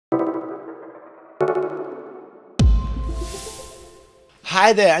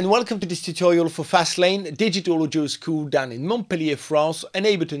Hi there and welcome to this tutorial for Fastlane, digital audio school down in Montpellier, France, an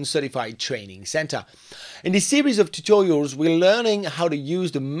Ableton certified training center. In this series of tutorials, we're learning how to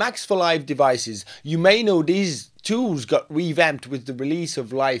use the Max For Live devices. You may know these tools got revamped with the release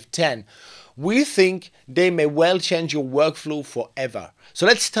of Live 10. We think they may well change your workflow forever. So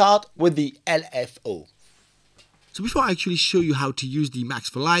let's start with the LFO. So before I actually show you how to use the Max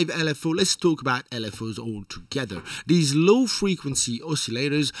For Live LFO, let's talk about LFOs altogether. These low frequency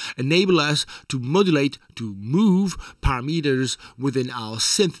oscillators enable us to modulate, to move parameters within our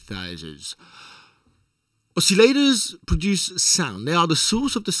synthesizers. Oscillators produce sound. They are the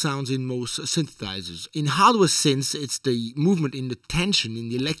source of the sounds in most synthesizers. In hardware synths, it's the movement in the tension, in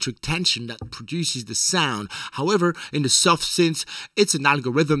the electric tension, that produces the sound. However, in the soft synths, it's an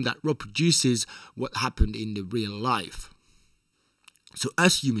algorithm that reproduces what happened in the real life. So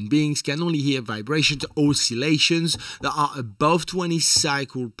us human beings can only hear vibrations, oscillations that are above 20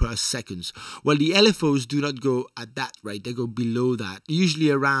 cycles per second. Well, the LFOs do not go at that rate, they go below that, usually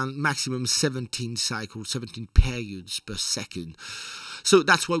around maximum 17 cycles, 17 periods per second. So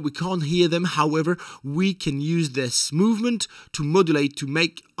that's why we can't hear them. However, we can use this movement to modulate, to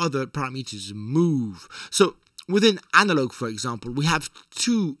make other parameters move. So within analog, for example, we have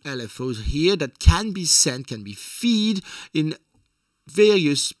two LFOs here that can be sent, can be fed in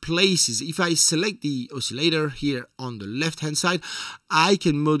various places. If I select the oscillator here on the left hand side, I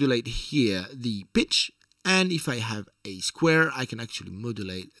can modulate here the pitch, and if I have a square, I can actually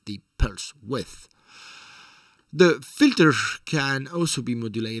modulate the pulse width. The filter can also be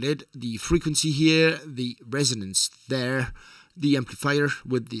modulated, the frequency here, the resonance there, the amplifier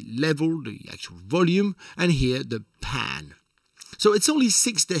with the level, the actual volume, and here the pan. So it's only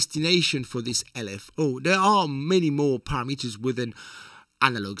 6 destinations for this LFO. There are many more parameters within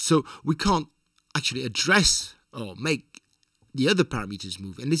analog, so we can't actually address or make the other parameters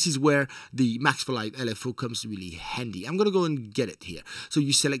move. And this is where the Max For Live LFO comes really handy. I'm going to go and get it here. So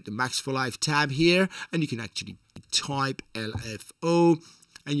you select the Max For Live tab here, and you can actually type LFO,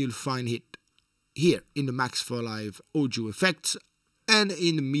 and you'll find it here in the Max For Live audio effects and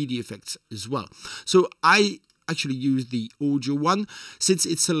in the MIDI effects as well. So I actually use the audio one since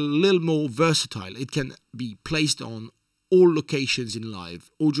it's a little more versatile. It can be placed on all locations in live: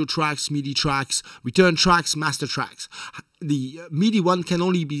 audio tracks, MIDI tracks, return tracks, master tracks. The MIDI one can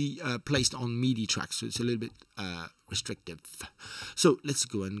only be placed on MIDI tracks, so it's a little bit restrictive. So let's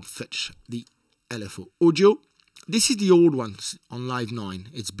go and fetch the LFO audio. This is the old one on Live 9,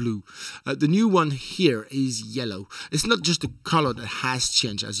 it's blue. The new one here is yellow. It's not just the color that has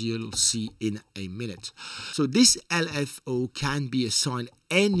changed, as you'll see in a minute. So this LFO can be assigned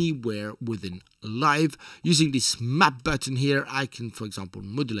anywhere within Live. Using this map button here, I can, for example,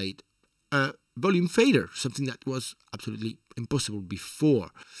 modulate a volume fader, something that was absolutely impossible before.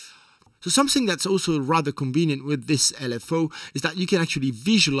 So something that's also rather convenient with this LFO is that you can actually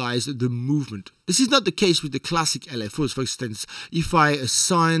visualize the movement. This is not the case with the classic LFOs. For instance, if I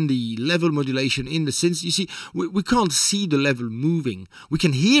assign the level modulation in the synths, you see, we can't see the level moving. We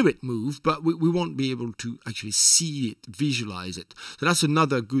can hear it move, but we won't be able to actually see it, visualize it. So that's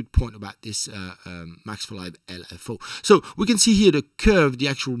another good point about this Max For Live LFO. So we can see here the curve, the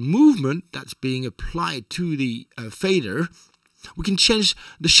actual movement that's being applied to the fader. We can change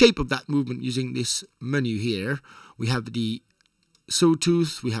the shape of that movement using this menu here. We have the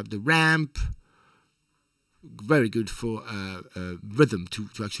sawtooth, we have the ramp. Very good for rhythm, to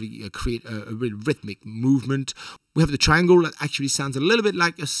actually create a really rhythmic movement. We have the triangle that actually sounds a little bit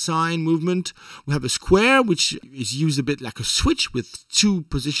like a sine movement. We have a square, which is used a bit like a switch with 2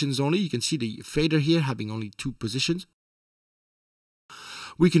 positions only. You can see the fader here having only 2 positions.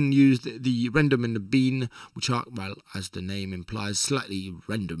 We can use the random and the bean, which are, well, as the name implies, slightly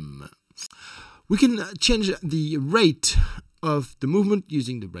random. We can change the rate of the movement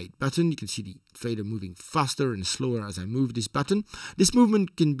using the rate button. You can see the fader moving faster and slower as I move this button. This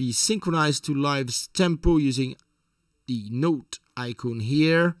movement can be synchronized to Live's tempo using the note icon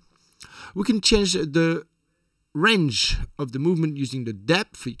here. We can change the range of the movement using the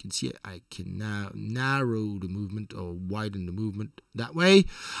depth. You can see I can now narrow the movement or widen the movement that way.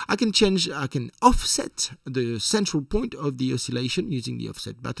 I can offset the central point of the oscillation using the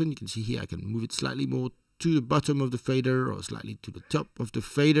offset button. You can see here I can move it slightly more to the bottom of the fader or slightly to the top of the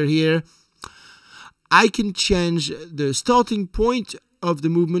fader here. I can change the starting point of the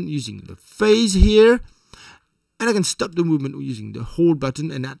movement using the phase here. And I can stop the movement using the hold button,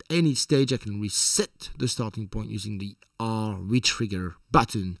 and at any stage I can reset the starting point using the R retrigger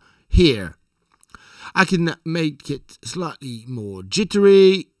button here. I can make it slightly more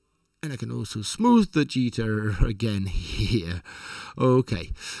jittery And I can also smooth the jitter again here.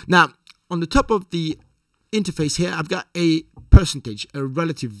 Okay. Now, on the top of the interface here, I've got a percentage, a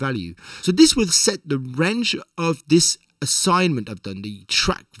relative value. So this will set the range of this assignment I've done, the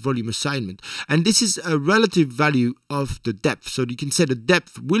track volume assignment. And this is a relative value of the depth. So you can set the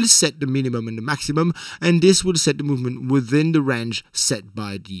depth will set the minimum and the maximum, and this will set the movement within the range set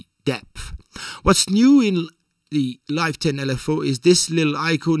by the depth. What's new in the Live 10 LFO is this little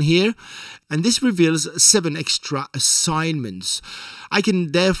icon here, and this reveals 7 extra assignments. I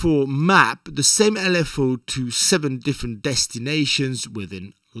can therefore map the same LFO to 7 different destinations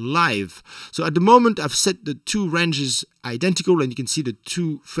within Live. So at the moment I've set the 2 ranges identical, and you can see the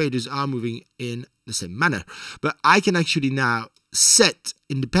 2 faders are moving in the same manner. But I can actually now set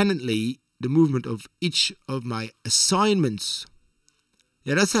independently the movement of each of my assignments.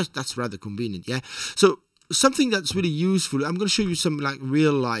 Yeah, that's rather convenient. Yeah, so something that's really useful, I'm going to show you some like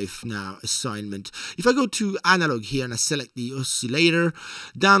real life now assignment. If I go to analog here and I select the oscillator,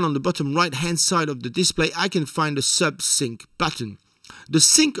 down on the bottom right hand side of the display I can find the sub sync button. The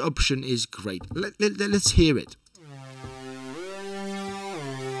sync option is great. Let's hear it.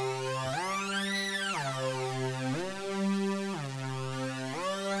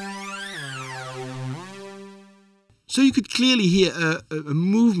 So you could clearly hear a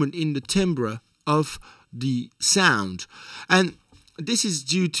movement in the timbre of the sound, and this is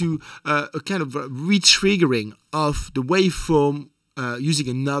due to a kind of a re-triggering of the waveform using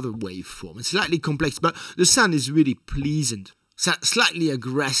another waveform. It's slightly complex, but the sound is really pleasant. Slightly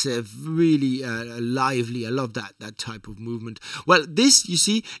aggressive, really lively. I love that type of movement. Well, this, you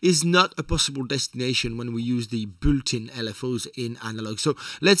see, is not a possible destination when we use the built-in LFOs in analog. So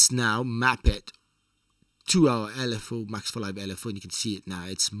let's now map it to our LFO Max For Live LFO, and you can see it now.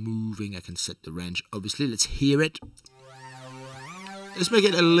 It's moving. I can set the range, obviously. Let's hear it. Let's make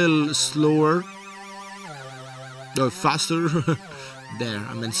it a little slower. No, faster. There,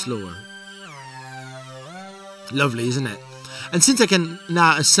 I meant slower. Lovely, isn't it? And since I can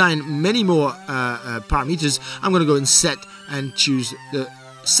now assign many more parameters, I'm going to go and set and choose the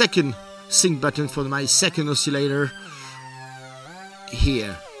second sync button for my second oscillator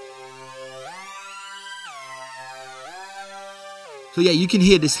here. So yeah, you can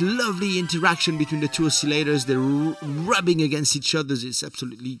hear this lovely interaction between the 2 oscillators. They're rubbing against each other. It's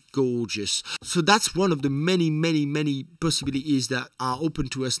absolutely gorgeous. So that's one of the many possibilities that are open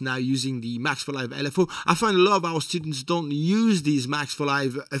to us now using the Max For Live LFO. I find a lot of our students don't use these Max For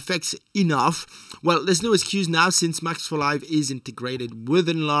Live effects enough. Well, there's no excuse now, since Max For Live is integrated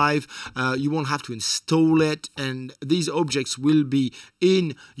within Live. You won't have to install it, and these objects will be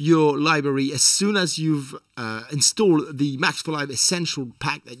in your library as soon as you've installed the Max For Live Essential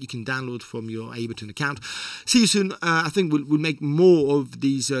pack that you can download from your Ableton account. See you soon. I think we'll make more of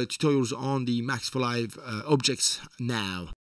these tutorials on the Max For Live objects now.